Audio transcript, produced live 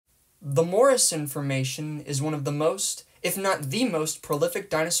The Morrison Formation is one of the most, if not the most,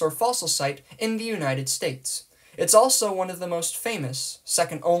 prolific dinosaur fossil site in the United States. It's also one of the most famous,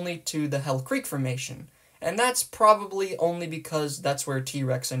 second only to the Hell Creek Formation, and that's probably only because that's where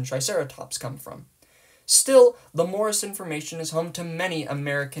T-Rex and Triceratops come from. Still, the Morrison Formation is home to many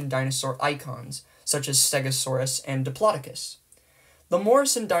American dinosaur icons, such as Stegosaurus and Diplodocus. The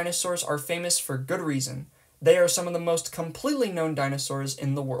Morrison dinosaurs are famous for good reason. They are some of the most completely known dinosaurs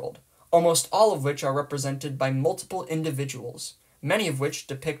in the world, almost all of which are represented by multiple individuals, many of which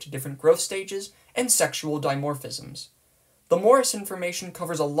depict different growth stages and sexual dimorphisms. The Morrison Formation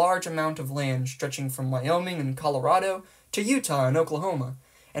covers a large amount of land stretching from Wyoming and Colorado to Utah and Oklahoma,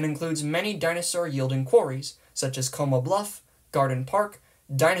 and includes many dinosaur-yielding quarries, such as Como Bluff, Garden Park,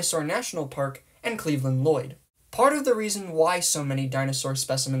 Dinosaur National Park, and Cleveland Lloyd. Part of the reason why so many dinosaur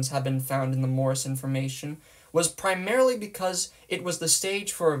specimens have been found in the Morrison Formation was primarily because it was the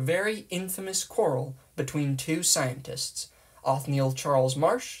stage for a very infamous quarrel between two scientists, Othniel Charles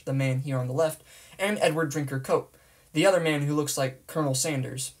Marsh, the man here on the left, and Edward Drinker Cope, the other man who looks like Colonel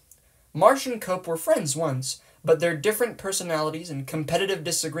Sanders. Marsh and Cope were friends once, but their different personalities and competitive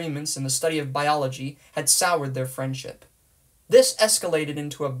disagreements in the study of biology had soured their friendship. This escalated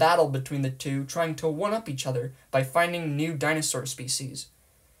into a battle between the two trying to one-up each other by finding new dinosaur species.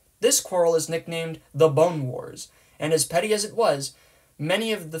 This quarrel is nicknamed the Bone Wars, and as petty as it was,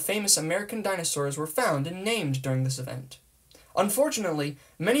 many of the famous American dinosaurs were found and named during this event. Unfortunately,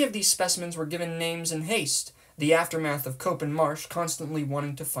 many of these specimens were given names in haste, the aftermath of Cope and Marsh constantly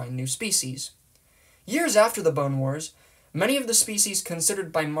wanting to find new species. Years after the Bone Wars, many of the species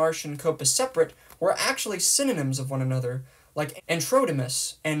considered by Marsh and Cope as separate were actually synonyms of one another, like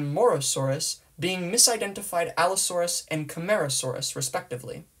Antrodemus and Morosaurus being misidentified Allosaurus and Camarasaurus,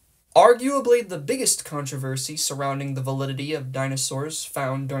 respectively. Arguably the biggest controversy surrounding the validity of dinosaurs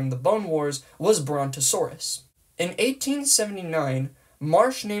found during the Bone Wars was Brontosaurus. In 1879,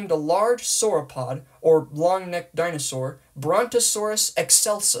 Marsh named a large sauropod, or long-necked dinosaur, Brontosaurus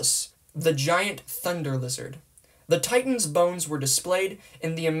excelsus, the giant thunder lizard. The titan's bones were displayed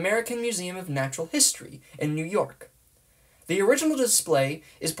in the American Museum of Natural History in New York. The original display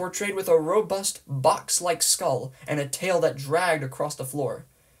is portrayed with a robust, box-like skull and a tail that dragged across the floor.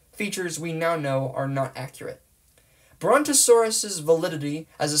 Features we now know are not accurate. Brontosaurus's validity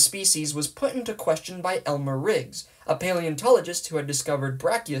as a species was put into question by Elmer Riggs, a paleontologist who had discovered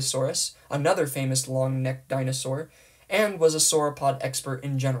Brachiosaurus, another famous long-necked dinosaur, and was a sauropod expert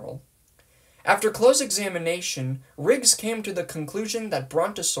in general. After close examination, Riggs came to the conclusion that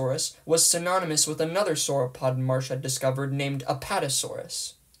Brontosaurus was synonymous with another sauropod Marsh had discovered named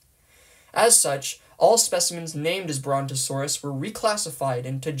Apatosaurus. As such, all specimens named as Brontosaurus were reclassified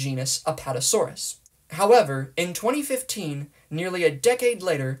into genus Apatosaurus. However, in 2015, nearly a decade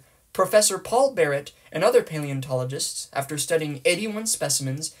later, Professor Paul Barrett and other paleontologists, after studying 81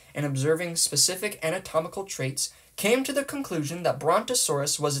 specimens and observing specific anatomical traits, came to the conclusion that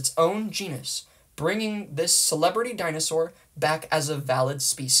Brontosaurus was its own genus, bringing this celebrity dinosaur back as a valid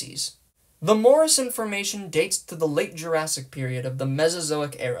species. The Morrison Formation dates to the late Jurassic period of the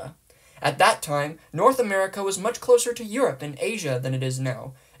Mesozoic era. At that time, North America was much closer to Europe and Asia than it is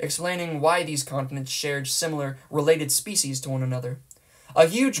now, explaining why these continents shared similar, related species to one another. A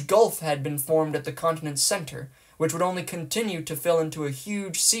huge gulf had been formed at the continent's center, which would only continue to fill into a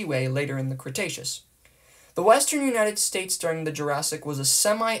huge seaway later in the Cretaceous. The western United States during the Jurassic was a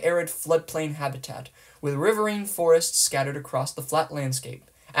semi-arid floodplain habitat, with riverine forests scattered across the flat landscape,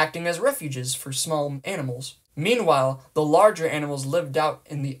 acting as refuges for small animals. Meanwhile, the larger animals lived out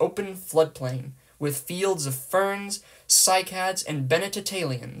in the open floodplain, with fields of ferns, cycads, and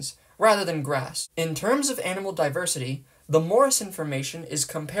Bennettitalians, rather than grass. In terms of animal diversity, the Morrison Formation is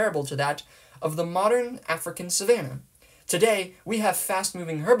comparable to that of the modern African savanna. Today, we have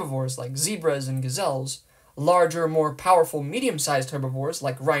fast-moving herbivores like zebras and gazelles, larger, more powerful medium-sized herbivores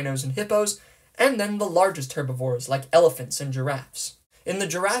like rhinos and hippos, and then the largest herbivores like elephants and giraffes. In the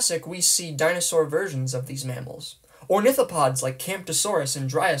Jurassic, we see dinosaur versions of these mammals. Ornithopods like Camptosaurus and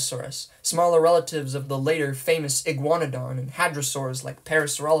Dryosaurus, smaller relatives of the later famous Iguanodon, and hadrosaurs like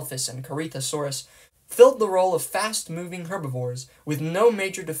Parasaurolophus and Corythosaurus, filled the role of fast-moving herbivores with no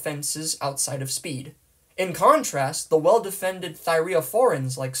major defenses outside of speed. In contrast, the well-defended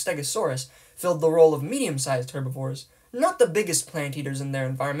thyreophorans like Stegosaurus filled the role of medium-sized herbivores, not the biggest plant eaters in their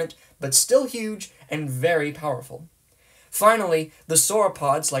environment, but still huge and very powerful. Finally, the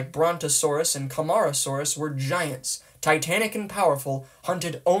sauropods like Brontosaurus and Camarasaurus were giants, titanic and powerful,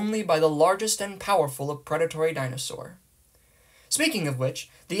 hunted only by the largest and powerful of predatory dinosaur. Speaking of which,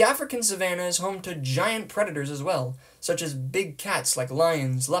 the African savanna is home to giant predators as well, such as big cats like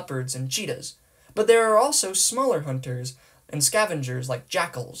lions, leopards, and cheetahs, but there are also smaller hunters and scavengers like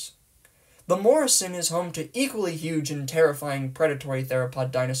jackals. The Morrison is home to equally huge and terrifying predatory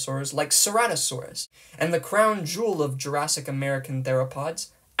theropod dinosaurs like Ceratosaurus, and the crown jewel of Jurassic American theropods,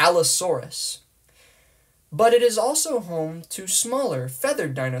 Allosaurus. But it is also home to smaller,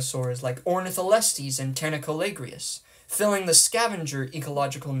 feathered dinosaurs like Ornitholestes and Tanicolagrius, filling the scavenger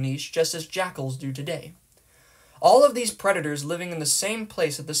ecological niche just as jackals do today. All of these predators living in the same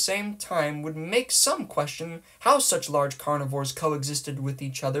place at the same time would make some question how such large carnivores coexisted with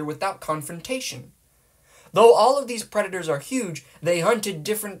each other without confrontation. Though all of these predators are huge, they hunted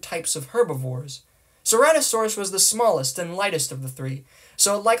different types of herbivores. Ceratosaurus was the smallest and lightest of the three,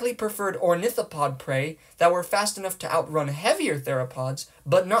 so it likely preferred ornithopod prey that were fast enough to outrun heavier theropods,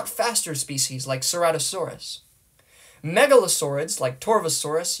 but not faster species like Ceratosaurus. Megalosaurids, like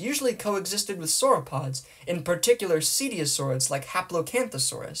Torvosaurus, usually coexisted with sauropods, in particular Cetiosaurids like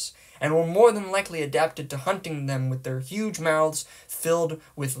Haplocanthosaurus, and were more than likely adapted to hunting them with their huge mouths filled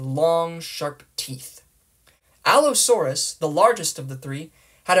with long, sharp teeth. Allosaurus, the largest of the three,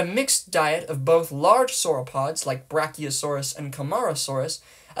 had a mixed diet of both large sauropods like Brachiosaurus and Camarasaurus,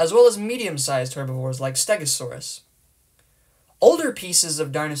 as well as medium-sized herbivores like Stegosaurus. Older pieces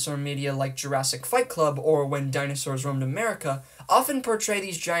of dinosaur media like Jurassic Fight Club or When Dinosaurs Roamed America often portray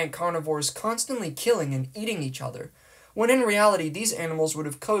these giant carnivores constantly killing and eating each other, when in reality these animals would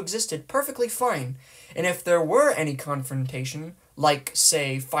have coexisted perfectly fine, and if there were any confrontation, like,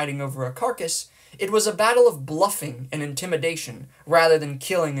 say, fighting over a carcass, it was a battle of bluffing and intimidation rather than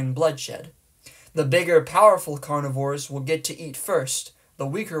killing and bloodshed. The bigger, powerful carnivores will get to eat first, the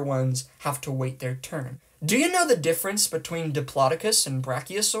weaker ones have to wait their turn. Do you know the difference between Diplodocus and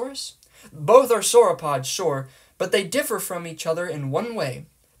Brachiosaurus? Both are sauropods, sure, but they differ from each other in one way: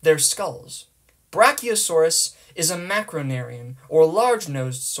 their skulls. Brachiosaurus is a Macronarian, or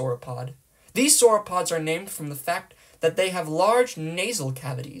large-nosed sauropod. These sauropods are named from the fact that they have large nasal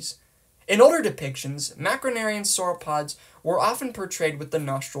cavities. In older depictions, Macronarian sauropods were often portrayed with the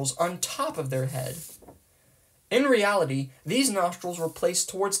nostrils on top of their head. In reality, these nostrils were placed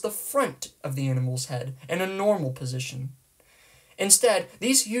towards the front of the animal's head, in a normal position. Instead,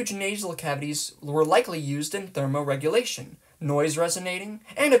 these huge nasal cavities were likely used in thermoregulation, noise resonating,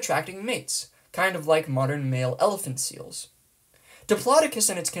 and attracting mates, kind of like modern male elephant seals. Diplodocus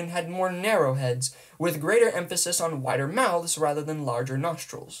and its kin had more narrow heads, with greater emphasis on wider mouths rather than larger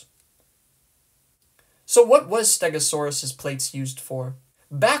nostrils. So what was Stegosaurus's plates used for?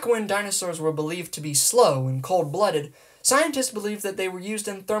 Back when dinosaurs were believed to be slow and cold-blooded, scientists believed that they were used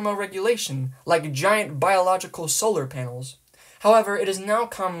in thermoregulation, like giant biological solar panels. However, it is now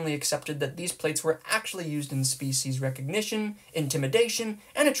commonly accepted that these plates were actually used in species recognition, intimidation,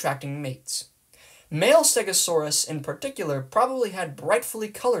 and attracting mates. Male Stegosaurus, in particular, probably had brightly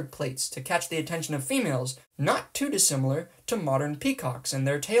colored plates to catch the attention of females, not too dissimilar to modern peacocks and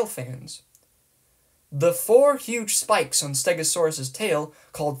their tail fans. The 4 huge spikes on Stegosaurus's tail,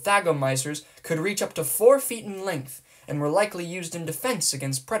 called thagomizers, could reach up to 4 feet in length, and were likely used in defense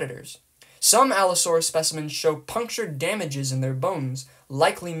against predators. Some Allosaurus specimens show punctured damages in their bones,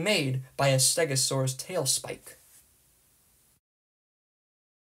 likely made by a Stegosaurus tail spike.